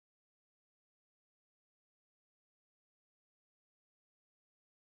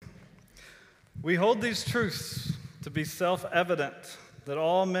We hold these truths to be self-evident, that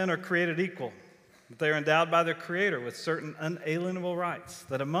all men are created equal, that they are endowed by their Creator with certain unalienable rights,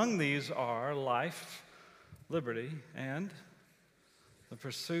 that among these are life, liberty, and the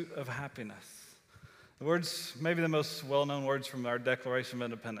pursuit of happiness. The words, maybe the most well-known words from our Declaration of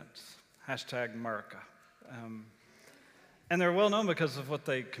Independence, #America. And they're well known because of what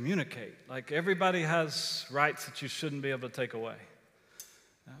they communicate. Like everybody has rights that you shouldn't be able to take away.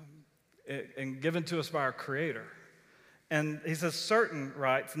 And given to us by our Creator. And he says certain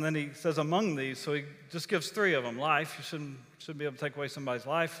rights, and then he says among these, so he just gives three of them. Life, you shouldn't be able to take away somebody's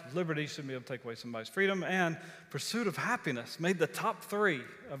life. Liberty, you shouldn't be able to take away somebody's freedom. And pursuit of happiness made the top three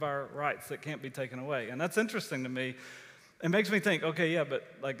of our rights that can't be taken away. And that's interesting to me. It makes me think, okay, yeah, but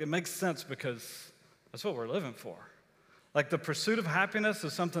like it makes sense because that's what we're living for. Like the pursuit of happiness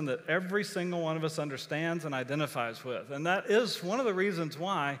is something that every single one of us understands and identifies with. And that is one of the reasons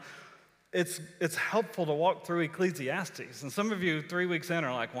why it's helpful to walk through Ecclesiastes. And some of you 3 weeks in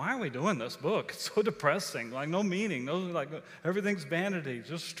are like, why are we doing this book? It's so depressing, like no meaning, everything's vanity,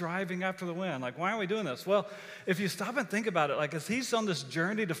 just striving after the wind. Like, why are we doing this? Well, if you stop and think about it, like as he's on this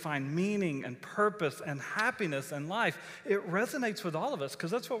journey to find meaning and purpose and happiness in life, it resonates with all of us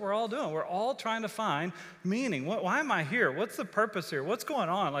because that's what we're all doing. We're all trying to find meaning. Why am I here? What's the purpose here? What's going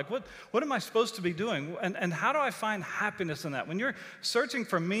on? Like, what am I supposed to be doing? And how do I find happiness in that? When you're searching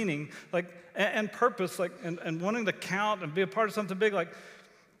for meaning, and purpose, and wanting to count and be a part of something big,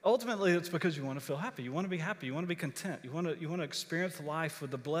 ultimately it's because you want to feel happy. You want to be happy. You want to be content. You want to experience life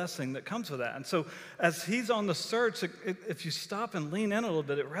with the blessing that comes with that. And so as he's on the search, if you stop and lean in a little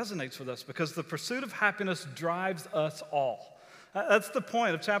bit, it resonates with us because the pursuit of happiness drives us all. That's the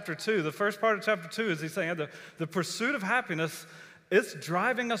point of chapter 2. The first part of chapter 2 is he's saying the pursuit of happiness, it's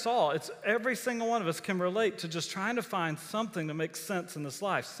driving us all. It's every single one of us can relate to just trying to find something to make sense in this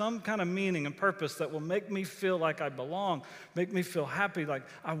life, some kind of meaning and purpose that will make me feel like I belong, make me feel happy, like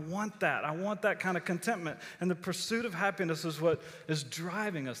I want that kind of contentment. And the pursuit of happiness is what is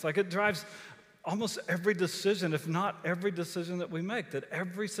driving us. Like it drives almost every decision, if not every decision that we make, that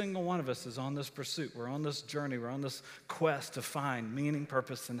every single one of us is on this pursuit. We're on this journey. We're on this quest to find meaning,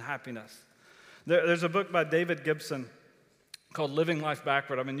 purpose, and happiness. There's a book by David Gibson called Living Life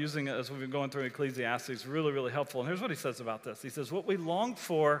Backward. I've been using it as we've been going through Ecclesiastes. Really, really helpful. And here's what he says about this. He says, what we long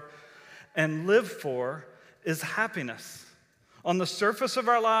for and live for is happiness on the surface of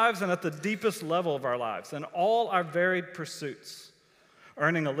our lives and at the deepest level of our lives and all our varied pursuits.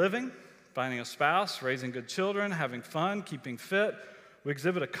 Earning a living, finding a spouse, raising good children, having fun, keeping fit. We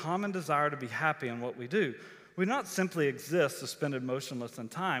exhibit a common desire to be happy in what we do. We do not simply exist suspended motionless in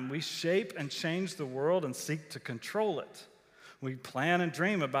time. We shape and change the world and seek to control it. We plan and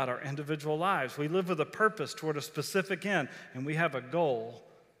dream about our individual lives. We live with a purpose toward a specific end, and we have a goal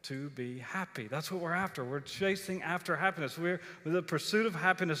to be happy. That's what we're after. We're chasing after happiness. The pursuit of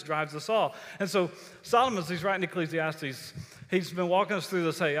happiness drives us all. And so Solomon, as he's writing Ecclesiastes, he's been walking us through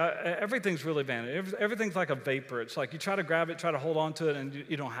this, hey, everything's really vanity. Everything's like a vapor. It's like you try to grab it, try to hold on to it, and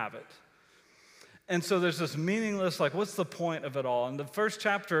you don't have it. And so there's this meaningless, what's the point of it all? And the first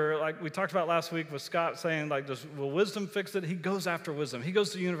chapter, like we talked about last week with Scott saying, will wisdom fix it? He goes after wisdom. He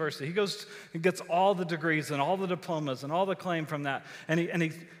goes to university. He goes and gets all the degrees and all the diplomas and all the claim from that. And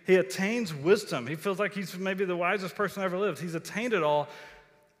he attains wisdom. He feels like he's maybe the wisest person ever lived. He's attained it all.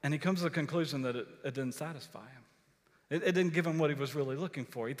 And he comes to the conclusion that it didn't satisfy him. It didn't give him what he was really looking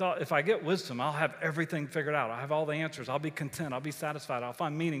for. He thought, if I get wisdom, I'll have everything figured out. I'll have all the answers. I'll be content. I'll be satisfied. I'll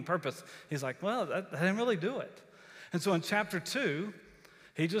find meaning, purpose. He's like, well, that didn't really do it. And so in chapter 2,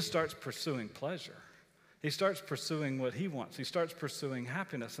 he just starts pursuing pleasure. He starts pursuing what he wants. He starts pursuing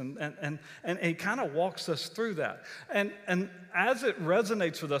happiness. And he kind of walks us through that. And as it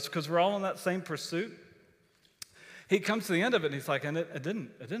resonates with us, because we're all in that same pursuit, he comes to the end of it, and he's like, and it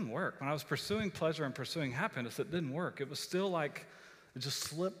didn't work. When I was pursuing pleasure and pursuing happiness, it didn't work. It was still like it just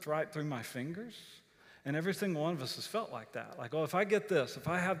slipped right through my fingers. And every single one of us has felt like that. Like, oh, if I get this, if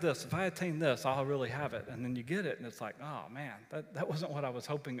I have this, if I attain this, I'll really have it. And then you get it, and it's like, oh, man, that wasn't what I was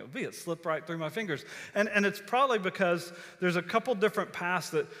hoping it would be. It slipped right through my fingers. And it's probably because there's a couple different paths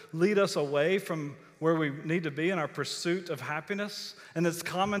that lead us away from where we need to be in our pursuit of happiness. And it's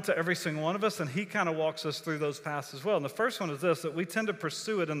common to every single one of us, and he kind of walks us through those paths as well. And the first one is this, that we tend to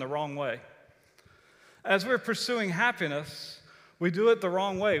pursue it in the wrong way. As we're pursuing happiness, we do it the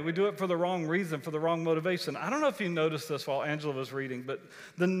wrong way. We do it for the wrong reason, for the wrong motivation. I don't know if you noticed this while Angela was reading, but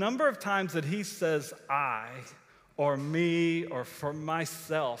the number of times that he says I or me or for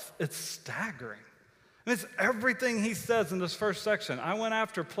myself, it's staggering. And it's everything he says in this first section. I went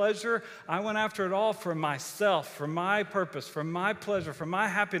after pleasure. I went after it all for myself, for my purpose, for my pleasure, for my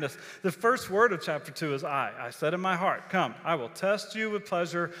happiness. The first word of chapter 2 is I. I said in my heart, come, I will test you with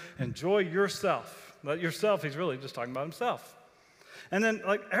pleasure. Enjoy yourself. That yourself, he's really just talking about himself. And then,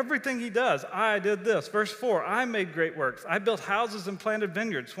 like everything he does, I did this. Verse 4, I made great works. I built houses and planted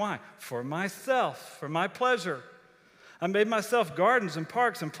vineyards. Why? For myself, for my pleasure. I made myself gardens and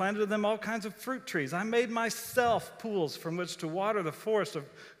parks and planted in them all kinds of fruit trees. I made myself pools from which to water the forest of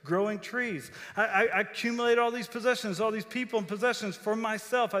growing trees. I accumulated all these possessions, all these people and possessions for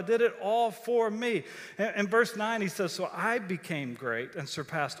myself. I did it all for me. In verse 9, he says, so I became great and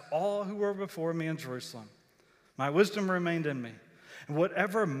surpassed all who were before me in Jerusalem. My wisdom remained in me. And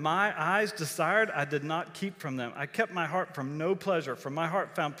whatever my eyes desired, I did not keep from them. I kept my heart from no pleasure, for my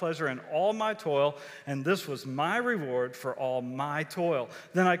heart found pleasure in all my toil, and this was my reward for all my toil.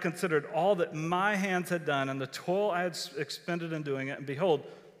 Then I considered all that my hands had done and the toil I had expended in doing it, and behold,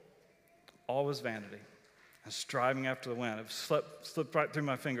 all was vanity and striving after the wind. It slipped right through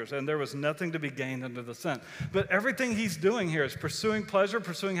my fingers, and there was nothing to be gained under the sun. But everything he's doing here is pursuing pleasure,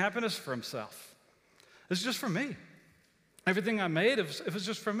 pursuing happiness for himself. It's just for me. Everything I made, it was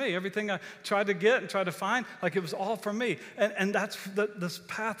just for me. Everything I tried to get and tried to find, like it was all for me. And that's this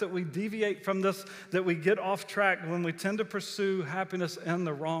path that we deviate from this, that we get off track when we tend to pursue happiness in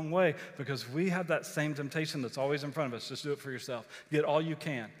the wrong way, because we have that same temptation that's always in front of us. Just do it for yourself. Get all you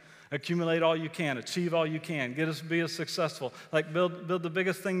can. Accumulate all you can. Achieve all you can. Be as successful. Like build the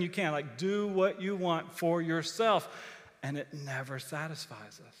biggest thing you can. Like do what you want for yourself. And it never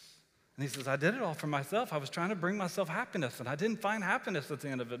satisfies us. And he says, I did it all for myself. I was trying to bring myself happiness, and I didn't find happiness at the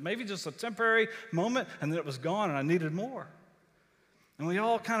end of it. Maybe just a temporary moment, and then it was gone, and I needed more. And we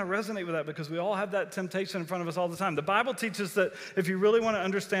all kind of resonate with that because we all have that temptation in front of us all the time. The Bible teaches that if you really want to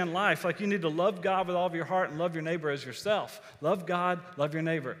understand life, like you need to love God with all of your heart and love your neighbor as yourself. Love God, love your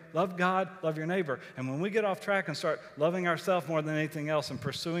neighbor. Love God, love your neighbor. And when we get off track and start loving ourselves more than anything else and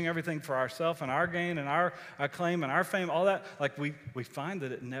pursuing everything for ourselves and our gain and our claim and our fame, all that, like we find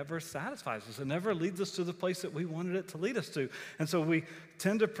that it never satisfies us. It never leads us to the place that we wanted it to lead us to. And so we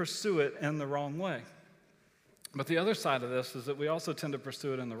tend to pursue it in the wrong way. But the other side of this is that we also tend to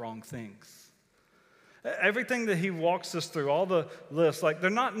pursue it in the wrong things. Everything that he walks us through, all the lists, like they're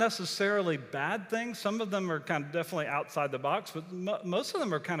not necessarily bad things. Some of them are kind of definitely outside the box, but most of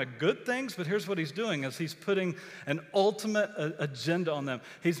them are kind of good things. But here's what he's doing is he's putting an ultimate agenda on them.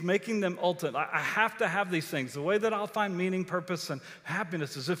 He's making them ultimate. I have to have these things. The way that I'll find meaning, purpose, and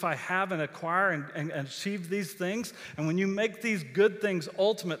happiness is if I have and acquire and achieve these things. And when you make these good things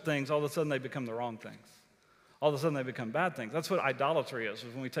ultimate things, all of a sudden they become the wrong things. All of a sudden they become bad things. That's what idolatry is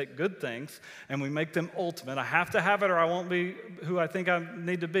when we take good things and we make them ultimate. I have to have it or I won't be who I think I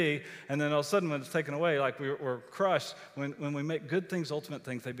need to be. And then all of a sudden when it's taken away, like we're crushed. When we make good things ultimate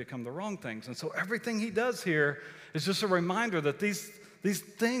things, they become the wrong things. And so everything he does here is just a reminder that these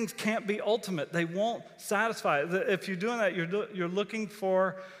things can't be ultimate. They won't satisfy. If you're doing that, you're looking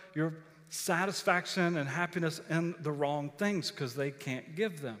for your satisfaction and happiness in the wrong things because they can't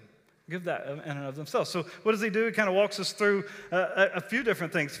give that in and of themselves. So what does he do? He kind of walks us through a few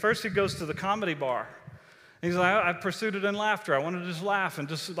different things. First, he goes to the comedy bar. He's like, I pursued it in laughter. I wanted to just laugh and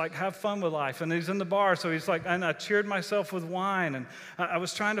just like have fun with life. And he's in the bar, so he's like, and I cheered myself with wine. And I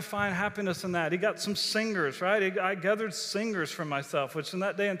was trying to find happiness in that. He got some singers, right? I gathered singers for myself, which in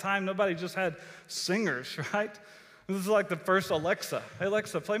that day and time, nobody just had singers, right? This is like the first Alexa. Hey,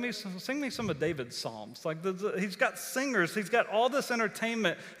 Alexa, sing me some of David's Psalms. Like he's got singers. He's got all this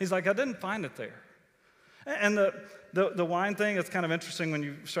entertainment. He's like, I didn't find it there. And the wine thing is kind of interesting when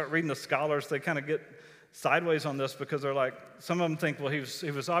you start reading the scholars. They kind of get sideways on this because they're like, some of them think, well, he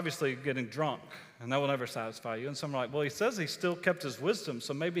was obviously getting drunk, and that will never satisfy you. And some are like, well, he says he still kept his wisdom,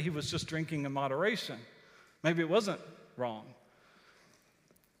 so maybe he was just drinking in moderation. Maybe it wasn't wrong.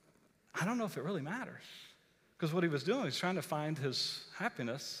 I don't know if it really matters. Because what he was doing, he was trying to find his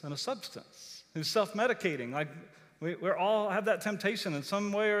happiness in a substance. He was self-medicating. Like we all have that temptation in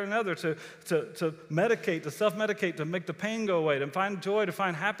some way or another to medicate, to self-medicate, to make the pain go away, to find joy, to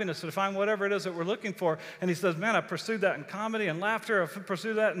find happiness, to find whatever it is that we're looking for. And he says, man, I pursued that in comedy and laughter. I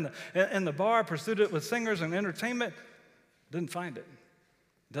pursued that in the bar. I pursued it with singers and entertainment. Didn't find it.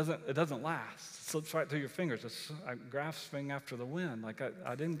 It doesn't last. It slips right through your fingers. It's like grasping after the wind. Like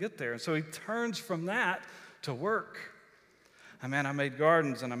I didn't get there. And so he turns from that to work. I made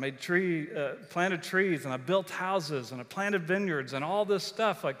gardens and I made planted trees and I built houses and I planted vineyards and all this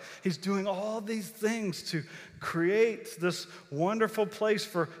stuff. Like he's doing all these things to create this wonderful place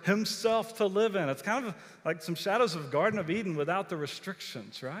for himself to live in. It's kind of like some shadows of Garden of Eden without the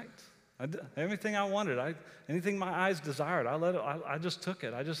restrictions, right? Everything I wanted, anything my eyes desired, I just took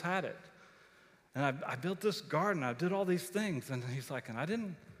it. I just had it. And I built this garden. I did all these things. And he's like, and I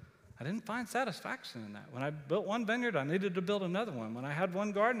didn't find satisfaction in that. When I built one vineyard, I needed to build another one. When I had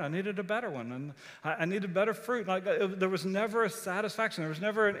one garden, I needed a better one. And I needed better fruit. There was never a satisfaction. There was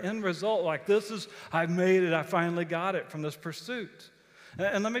never an end result like I made it. I finally got it from this pursuit.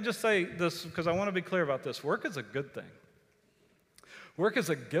 And let me just say this, because I want to be clear about this. Work is a good thing. Work is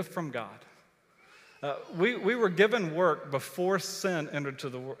a gift from God. We were given work before sin entered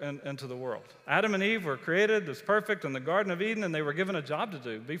into the world. Adam and Eve were created as perfect in the Garden of Eden, and they were given a job to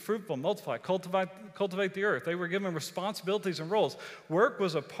do. Be fruitful, multiply, cultivate the earth. They were given responsibilities and roles. Work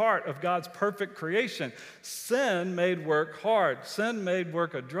was a part of God's perfect creation. Sin made work hard. Sin made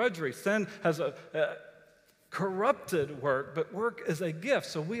work a drudgery. Sin has corrupted work, but work is a gift.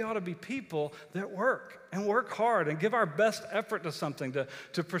 So we ought to be people that work and work hard and give our best effort to something,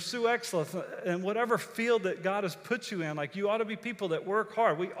 to pursue excellence in whatever field that God has put you in. Like, you ought to be people that work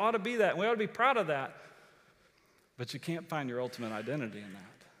hard. We ought to be that, and we ought to be proud of that. But you can't find your ultimate identity in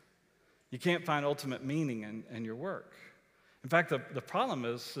that. You can't find ultimate meaning in your work. In fact, the problem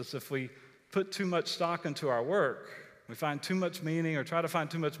is if we put too much stock into our work, we find too much meaning or try to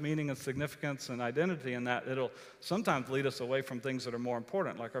find too much meaning and significance and identity in that, it'll sometimes lead us away from things that are more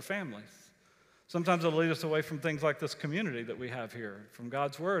important, like our families. Sometimes it'll lead us away from things like this community that we have here, from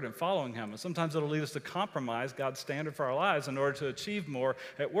God's word and following him. And sometimes it'll lead us to compromise God's standard for our lives in order to achieve more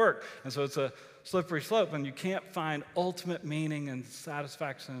at work. And so it's a slippery slope, and you can't find ultimate meaning and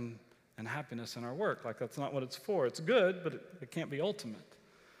satisfaction and happiness in our work. Like, that's not what it's for. It's good, but it can't be ultimate.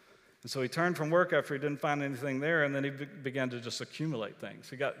 And so he turned from work after he didn't find anything there, and then he began to just accumulate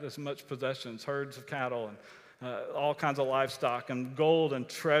things. He got this much possessions, herds of cattle, and all kinds of livestock, and gold, and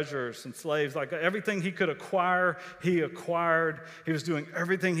treasures, and slaves. Like, everything he could acquire, he acquired. He was doing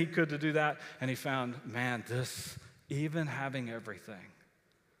everything he could to do that, and he found, man, even having everything,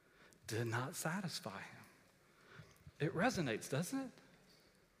 did not satisfy him. It resonates, doesn't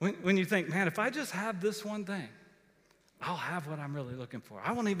it? When you think, man, if I just have this one thing, I'll have what I'm really looking for.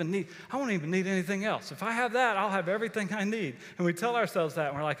 I won't even need anything else. If I have that, I'll have everything I need. And we tell ourselves that,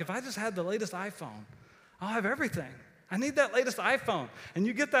 and we're like, if I just had the latest iPhone, I'll have everything. I need that latest iPhone. And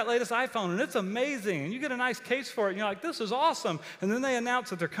you get that latest iPhone, and it's amazing, and you get a nice case for it, and you're like, this is awesome. And then they announce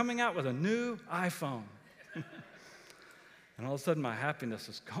that they're coming out with a new iPhone. And all of a sudden, my happiness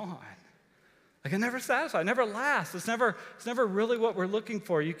is gone. Like, it never satisfies, it never lasts. It's never really what we're looking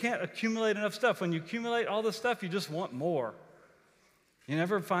for. You can't accumulate enough stuff. When you accumulate all this stuff, you just want more. You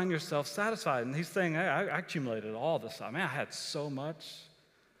never find yourself satisfied. And he's saying, hey, I accumulated all this stuff. Man, I had so much,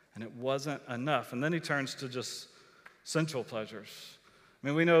 and it wasn't enough. And then he turns to just sensual pleasures. I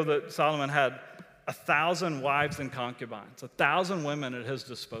mean, we know that Solomon had 1,000 wives and concubines, 1,000 women at his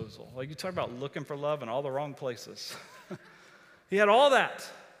disposal. Like, you talk about looking for love in all the wrong places. He had all that.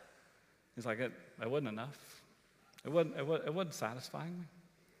 He's like, it wasn't enough. It wasn't satisfying me.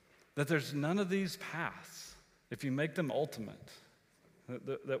 That there's none of these paths, if you make them ultimate,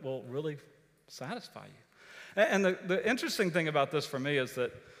 that will really satisfy you. And the interesting thing about this for me is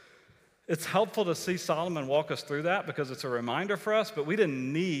that it's helpful to see Solomon walk us through that, because it's a reminder for us, but we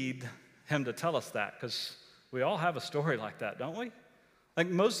didn't need him to tell us that, because we all have a story like that, don't we? Like,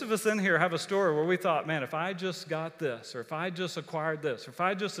 most of us in here have a story where we thought, man, if I just got this, or if I just acquired this, or if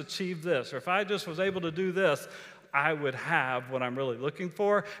I just achieved this, or if I just was able to do this, I would have what I'm really looking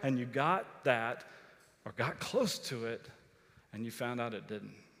for. And you got that, or got close to it, and you found out it didn't.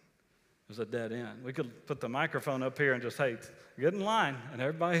 It was a dead end. We could put the microphone up here and just, hey, get in line, and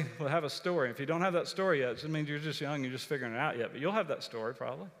everybody will have a story. If you don't have that story yet, it just means you're just young, you're just figuring it out yet. But you'll have that story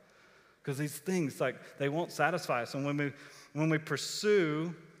probably. Because these things, like, they won't satisfy us. And when we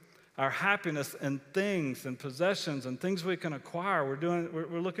pursue our happiness in things and possessions and things we can acquire,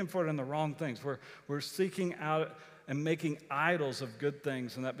 we're looking for it in the wrong things. We're seeking out and making idols of good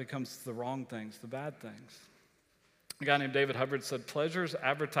things, and that becomes the wrong things, the bad things. A guy named David Hubbard said, pleasure's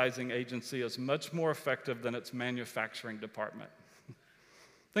advertising agency is much more effective than its manufacturing department.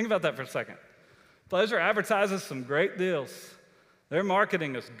 Think about that for a second. Pleasure advertises some great deals. Their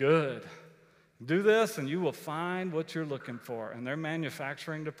marketing is good. Do this and you will find what you're looking for. And their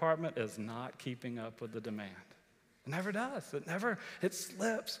manufacturing department is not keeping up with the demand. It never does. It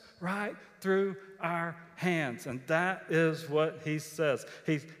slips right through our hands. And that is what he says.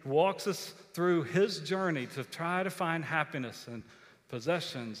 He walks us through his journey to try to find happiness and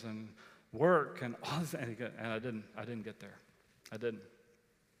possessions and work and all this. And I didn't get there. I didn't.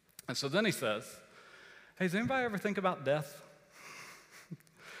 And so then he says, hey, does anybody ever think about death?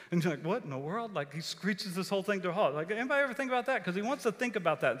 And you're like, what in the world? Like, he screeches this whole thing to a halt. Like, anybody ever think about that? Because he wants to think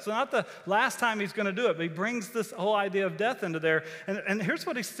about that. So not the last time he's going to do it, but he brings this whole idea of death into there. And here's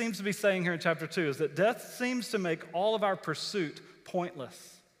what he seems to be saying here in chapter 2, is that death seems to make all of our pursuit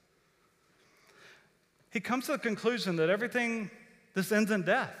pointless. He comes to the conclusion that everything, this ends in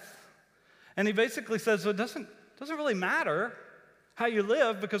death. And he basically says, well, it doesn't really matter how you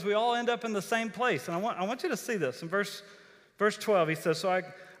live because we all end up in the same place. And I want you to see this. In verse 12, he says, so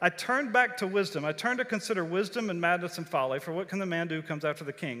I turned back to wisdom. I turned to consider wisdom and madness and folly. For what can the man do who comes after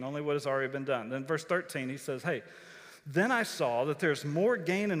the king? Only what has already been done. Then verse 13, he says, hey, then I saw that there's more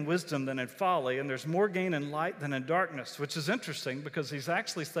gain in wisdom than in folly, and there's more gain in light than in darkness, which is interesting because he's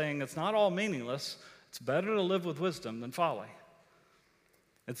actually saying it's not all meaningless. It's better to live with wisdom than folly.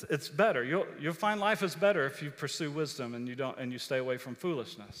 It's better. You'll find life is better if you pursue wisdom and you stay away from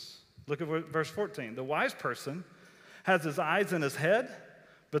foolishness. Look at verse 14. The wise person has his eyes in his head,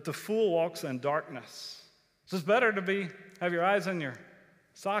 but the fool walks in darkness. So it's better to have your eyes in your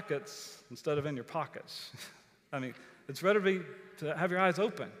sockets instead of in your pockets. I mean, it's better to have your eyes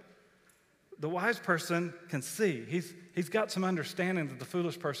open. The wise person can see. He's got some understanding that the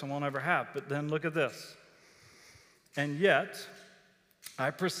foolish person won't ever have. But then look at this. And yet, I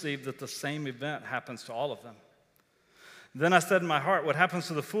perceive that the same event happens to all of them. Then I said in my heart, what happens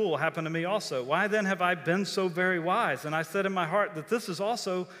to the fool will happen to me also. Why then have I been so very wise? And I said in my heart that this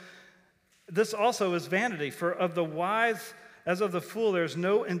also is vanity. For of the wise as of the fool there is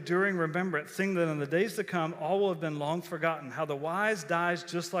no enduring remembrance, seeing that in the days to come all will have been long forgotten. How the wise dies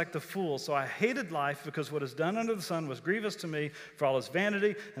just like the fool. So I hated life because what is done under the sun was grievous to me, for all is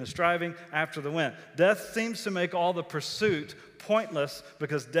vanity and striving after the wind. Death seems to make all the pursuit pointless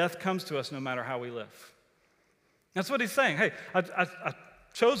because death comes to us no matter how we live. That's what he's saying. Hey, I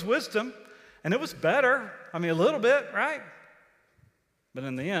chose wisdom, and it was better. I mean, a little bit, right? But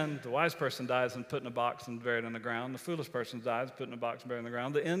in the end, the wise person dies and put in a box and buried in the ground. The foolish person dies, put in a box and buried in the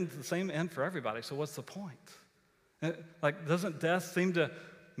ground. The same end for everybody. So what's the point? Like, doesn't death seem to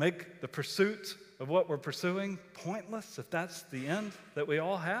make the pursuit of what we're pursuing pointless if that's the end that we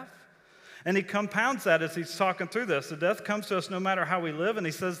all have? And he compounds that as he's talking through this. The death comes to us no matter how we live. And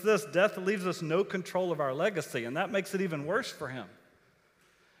he says this, death leaves us no control of our legacy. And that makes it even worse for him.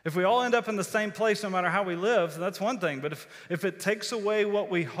 If we all end up in the same place no matter how we live, that's one thing. But if it takes away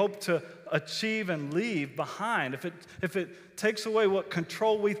what we hope to achieve and leave behind, if it takes away what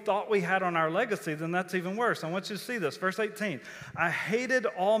control we thought we had on our legacy, then that's even worse. I want you to see this. Verse 18, I hated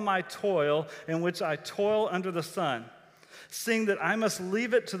all my toil in which I toil under the sun, seeing that I must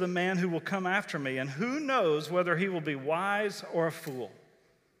leave it to the man who will come after me, and who knows whether he will be wise or a fool.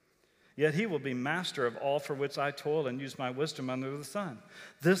 Yet he will be master of all for which I toil and use my wisdom under the sun.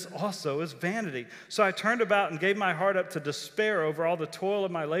 This also is vanity. So I turned about and gave my heart up to despair over all the toil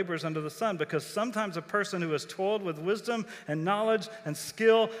of my labors under the sun, because sometimes a person who has toiled with wisdom and knowledge and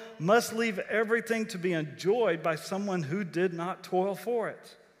skill must leave everything to be enjoyed by someone who did not toil for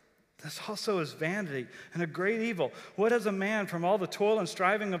it. This also is vanity and a great evil. What has a man from all the toil and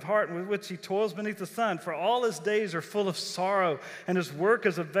striving of heart with which he toils beneath the sun? For all his days are full of sorrow, and his work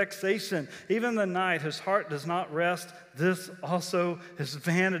is a vexation. Even the night his heart does not rest. This also is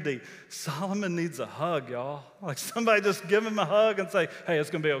vanity. Solomon needs a hug, y'all. Like somebody just give him a hug and say, hey, it's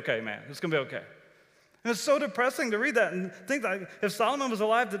going to be okay, man. It's going to be okay. And it's so depressing to read that and think that if Solomon was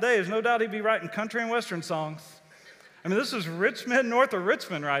alive today, there's no doubt he'd be writing country and western songs. I mean, this is Richmond, north of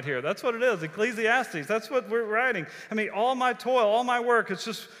Richmond right here. That's what it is, Ecclesiastes. That's what we're writing. I mean, all my toil, all my work,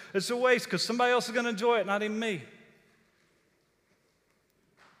 it's a waste because somebody else is going to enjoy it, not even me.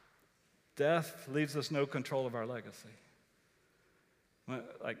 Death leaves us no control of our legacy.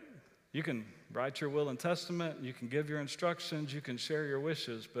 Like, you can write your will and testament, you can give your instructions, you can share your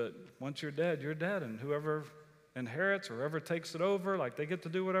wishes, but once you're dead, and whoever inherits or whoever takes it over, like they get to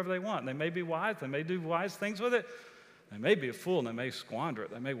do whatever they want. And they may be wise, they may do wise things with it. They may be a fool and they may squander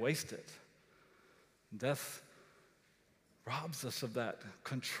it. They may waste it. Death robs us of that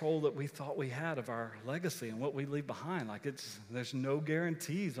control that we thought we had of our legacy and what we leave behind. Like there's no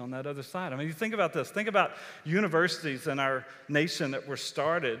guarantees on that other side. I mean, you think about this. Think about universities in our nation that were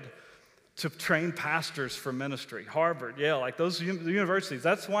started to train pastors for ministry. Harvard, Yale, like those universities.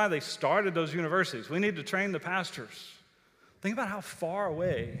 That's why they started those universities. We need to train the pastors. Think about how far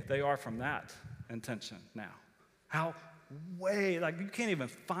away they are from that intention now. How like you can't even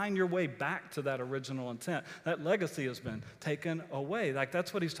find your way back to that original intent. That legacy has been taken away. Like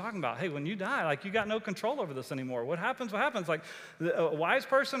that's what he's talking about. Hey, when you die, like you got no control over this anymore. What happens? Like a wise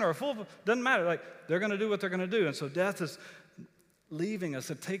person or a fool, doesn't matter. Like they're going to do what they're going to do. And so death is leaving us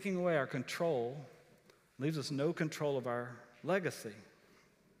and taking away our control, leaves us no control of our legacy.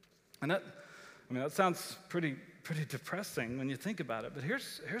 And that sounds pretty depressing when you think about it, but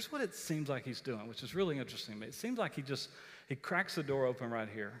here's what it seems like he's doing, which is really interesting to me. It seems like he cracks the door open right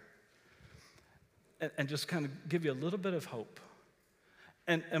here and just kind of give you a little bit of hope.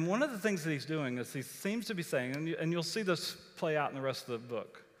 And one of the things that he's doing is he seems to be saying, and you'll see this play out in the rest of the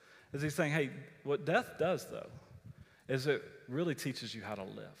book, is he's saying, hey, what death does, though, is it really teaches you how to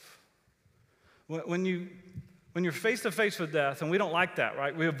live. When you're face to face with death, and we don't like that,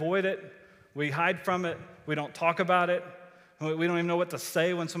 right? We avoid it, we hide from it, we don't talk about it, we don't even know what to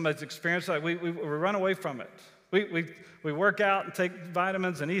say when somebody's experienced it. We run away from it. We work out and take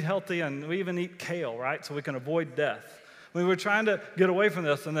vitamins and eat healthy, and we even eat kale, right? So we can avoid death. We were trying to get away from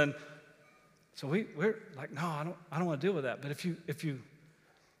this, and then, so we're like, no, I don't want to deal with that. But if you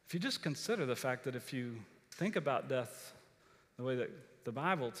just consider the fact that if you think about death the way that the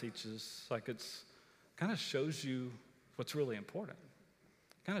Bible teaches, like it's kind of shows you what's really important.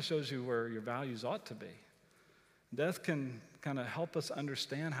 It kind of shows you where your values ought to be. Death can kind of help us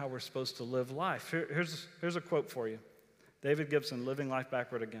understand how we're supposed to live life. Here's a quote for you. David Gibson, Living Life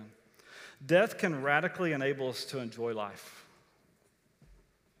Backward Again. Death can radically enable us to enjoy life.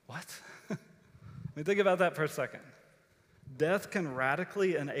 What? I mean, think about that for a second. Death can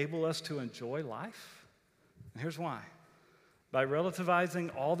radically enable us to enjoy life. And here's why. By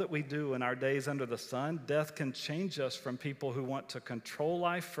relativizing all that we do in our days under the sun, death can change us from people who want to control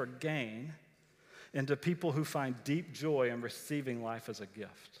life for gain into people who find deep joy in receiving life as a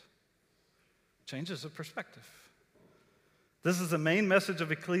gift. Changes the perspective. This is the main message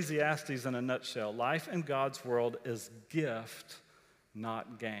of Ecclesiastes in a nutshell. Life in God's world is gift,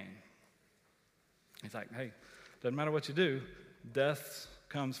 not gain. He's like, hey, doesn't matter what you do, death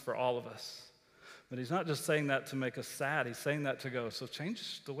comes for all of us. But he's not just saying that to make us sad. He's saying that to go, so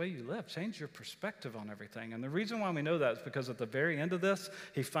change the way you live. Change your perspective on everything. And the reason why we know that is because at the very end of this,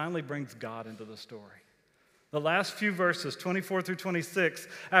 he finally brings God into the story. The last few verses, 24 through 26,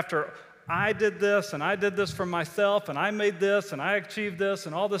 after I did this, and I did this for myself, and I made this, and I achieved this,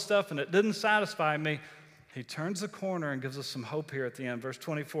 and all this stuff, and it didn't satisfy me, he turns the corner and gives us some hope here at the end. Verse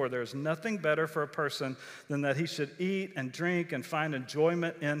 24, there is nothing better for a person than that he should eat and drink and find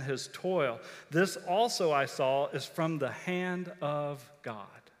enjoyment in his toil. This also I saw is from the hand of God.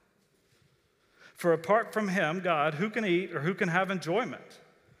 For apart from him, God, who can eat or who can have enjoyment?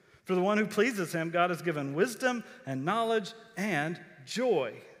 For the one who pleases him, God has given wisdom and knowledge and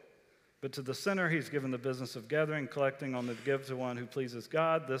joy. But to the sinner, he's given the business of gathering, collecting on the give to one who pleases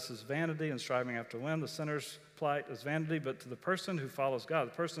God. This is vanity and striving after wind. The sinner's plight is vanity, but to the person who follows God,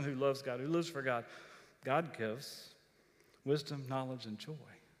 the person who loves God, who lives for God, God gives wisdom, knowledge, and joy.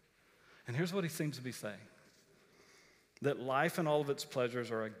 And here's what he seems to be saying, that life and all of its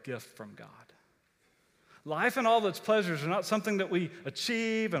pleasures are a gift from God. Life and all of its pleasures are not something that we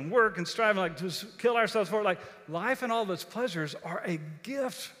achieve and work and strive and like just kill ourselves for. Like life and all of its pleasures are a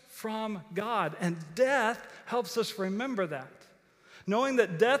gift from God, and death helps us remember that. Knowing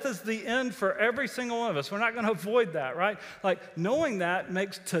that death is the end for every single one of us. We're not going to avoid that, right? Like knowing that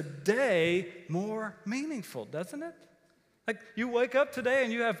makes today more meaningful, doesn't it? Like you wake up today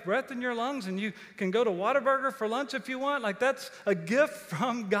and you have breath in your lungs and you can go to Whataburger for lunch if you want. Like that's a gift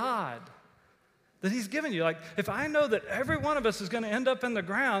from God that he's given you. Like if I know that every one of us is going to end up in the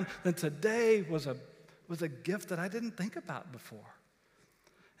ground, then today was a gift that I didn't think about before.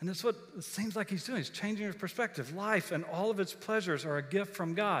 And that's what it seems like he's doing. He's changing his perspective. Life and all of its pleasures are a gift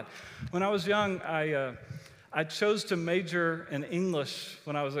from God. When I was young, I chose to major in English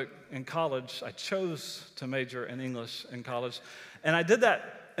when I was in college. I chose to major in English in college. And I did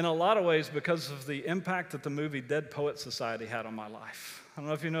that in a lot of ways because of the impact that the movie Dead Poets Society had on my life. I don't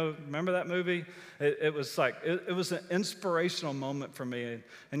know if you remember that movie? It was an inspirational moment for me.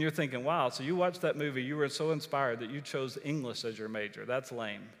 And you're thinking, wow, so you watched that movie, you were so inspired that you chose English as your major. That's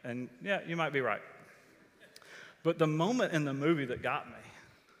lame. And yeah, you might be right. But the moment in the movie that got me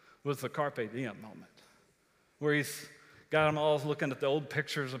was the Carpe Diem moment, where he's got them all looking at the old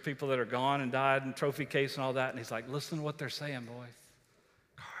pictures of people that are gone and died and trophy case and all that. And he's like, listen to what they're saying, boys.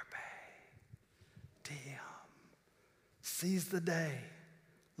 Carpe Diem. Seize the day.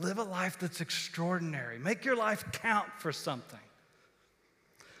 Live a life that's extraordinary. Make your life count for something.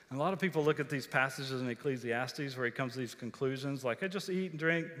 And a lot of people look at these passages in Ecclesiastes where he comes to these conclusions like, hey, just eat and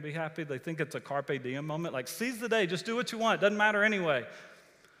drink, be happy. They think it's a carpe diem moment, like seize the day, just do what you want. It doesn't matter anyway.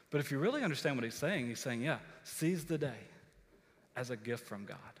 But if you really understand what he's saying, yeah, seize the day as a gift from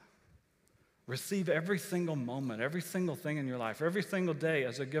God. Receive every single moment, every single thing in your life, every single day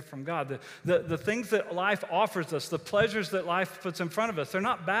as a gift from God. The things that life offers us, the pleasures that life puts in front of us, they're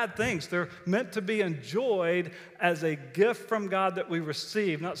not bad things. They're meant to be enjoyed as a gift from God that we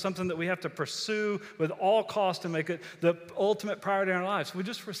receive, not something that we have to pursue with all cost and make it the ultimate priority in our lives. We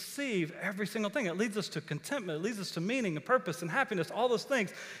just receive every single thing. It leads us to contentment. It leads us to meaning and purpose and happiness, all those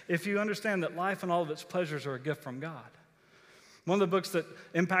things, if you understand that life and all of its pleasures are a gift from God. One of the books that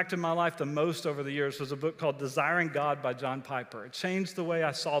impacted my life the most over the years was a book called Desiring God by John Piper. It changed the way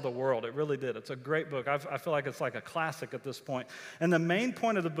I saw the world. It really did. It's a great book. I feel like it's like a classic at this point. And the main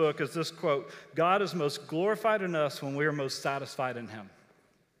point of the book is this quote: God is most glorified in us when we are most satisfied in him.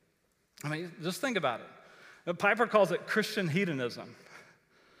 I mean, just think about it. Piper calls it Christian hedonism.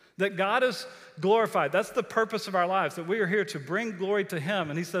 That God is glorified. That's the purpose of our lives, that we are here to bring glory to him.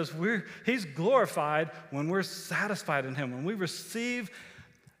 And he says he's glorified when we're satisfied in him, when we receive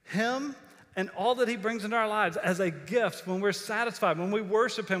him and all that he brings into our lives as a gift, when we're satisfied, when we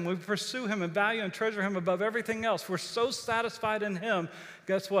worship him, we pursue him and value and treasure him above everything else. We're so satisfied in him.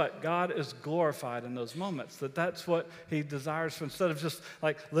 Guess what? God is glorified in those moments. That's what he desires for, instead of just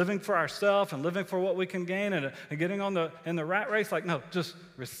like living for ourselves and living for what we can gain and getting in the rat race. Like, no, just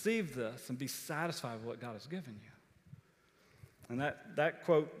receive this and be satisfied with what God has given you. And that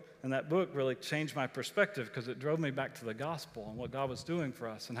quote in that book really changed my perspective, because it drove me back to the gospel and what God was doing for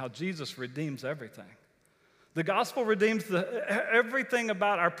us and how Jesus redeems everything. The gospel redeems everything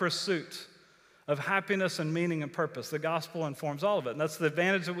about our pursuit of happiness and meaning and purpose. The gospel informs all of it. And that's the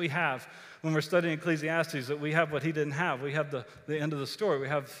advantage that we have when we're studying Ecclesiastes, that we have what he didn't have. We have the end of the story. We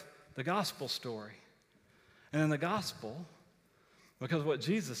have the gospel story. And in the gospel, because of what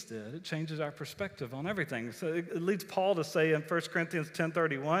Jesus did, it changes our perspective on everything. So it leads Paul to say in 1 Corinthians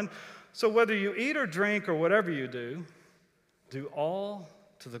 10:31, so whether you eat or drink or whatever you do all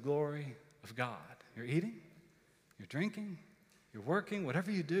to the glory of God. You're eating, you're drinking, you're working,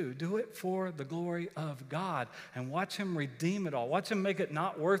 whatever you do it for the glory of God. And watch him redeem it all. Watch him make it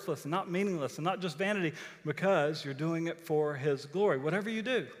not worthless and not meaningless and not just vanity, because you're doing it for his glory. Whatever you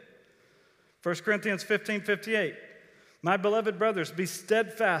do. 1 Corinthians 15:58. My beloved brothers, be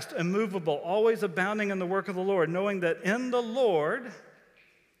steadfast, immovable, always abounding in the work of the Lord, knowing that in the Lord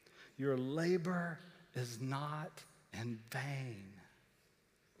your labor is not in vain.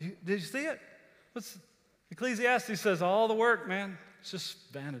 Did you see it? Ecclesiastes says all the work, man, it's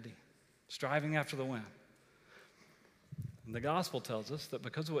just vanity, striving after the wind. And the gospel tells us that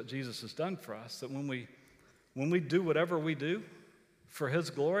because of what Jesus has done for us, that when we do whatever we do for his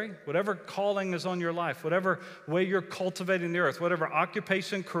glory, whatever calling is on your life, whatever way you're cultivating the earth, whatever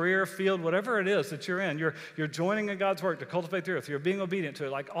occupation, career, field, whatever it is that you're in, you're joining in God's work to cultivate the earth, you're being obedient to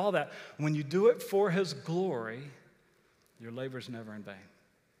it, like all that. When you do it for his glory, your labor's never in vain.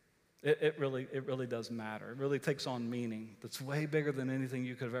 It really does matter. It really takes on meaning that's way bigger than anything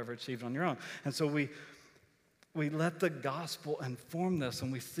you could have ever achieved on your own. And so we let the gospel inform this,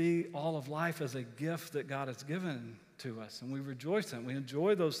 and we see all of life as a gift that God has given to us, and we rejoice in it. We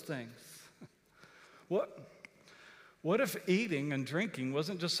enjoy those things. What if eating and drinking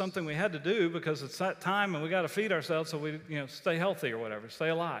wasn't just something we had to do because it's that time and we got to feed ourselves so we stay healthy or whatever, stay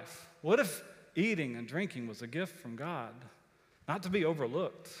alive? What if eating and drinking was a gift from God, not to be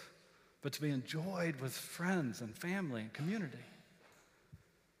overlooked, but to be enjoyed with friends and family and community?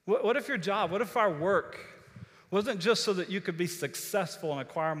 What if your job, what if our work wasn't just so that you could be successful and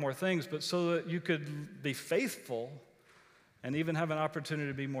acquire more things, but so that you could be faithful and even have an opportunity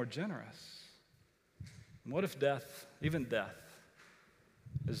to be more generous? And what if death, even death,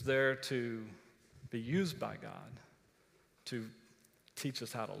 is there to be used by God to teach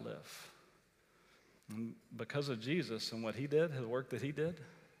us how to live? And because of Jesus and what he did, the work that he did,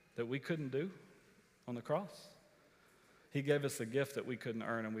 that we couldn't do on the cross, he gave us a gift that we couldn't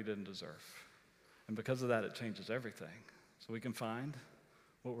earn and we didn't deserve. And because of that, it changes everything. So we can find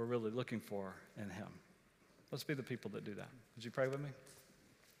what we're really looking for in him. Let's be the people that do that. Would you pray with me?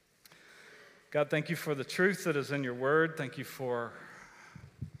 God, thank you for the truth that is in your word. Thank you for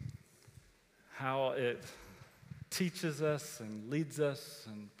how it teaches us and leads us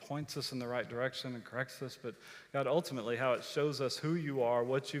and points us in the right direction and corrects us. But God, ultimately, how it shows us who you are,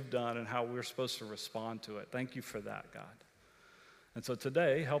 what you've done, and how we're supposed to respond to it. Thank you for that, God. And so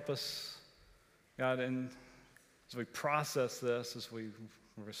today, help us, God, and as we process this, as we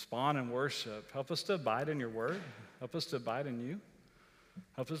respond in worship, help us to abide in your word. Help us to abide in you.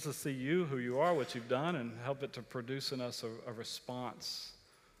 Help us to see you, who you are, what you've done, and help it to produce in us a response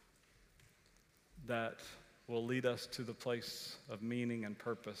that will lead us to the place of meaning and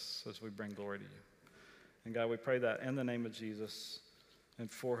purpose as we bring glory to you. And God, we pray that in the name of Jesus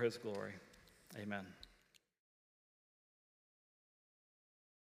and for his glory. Amen.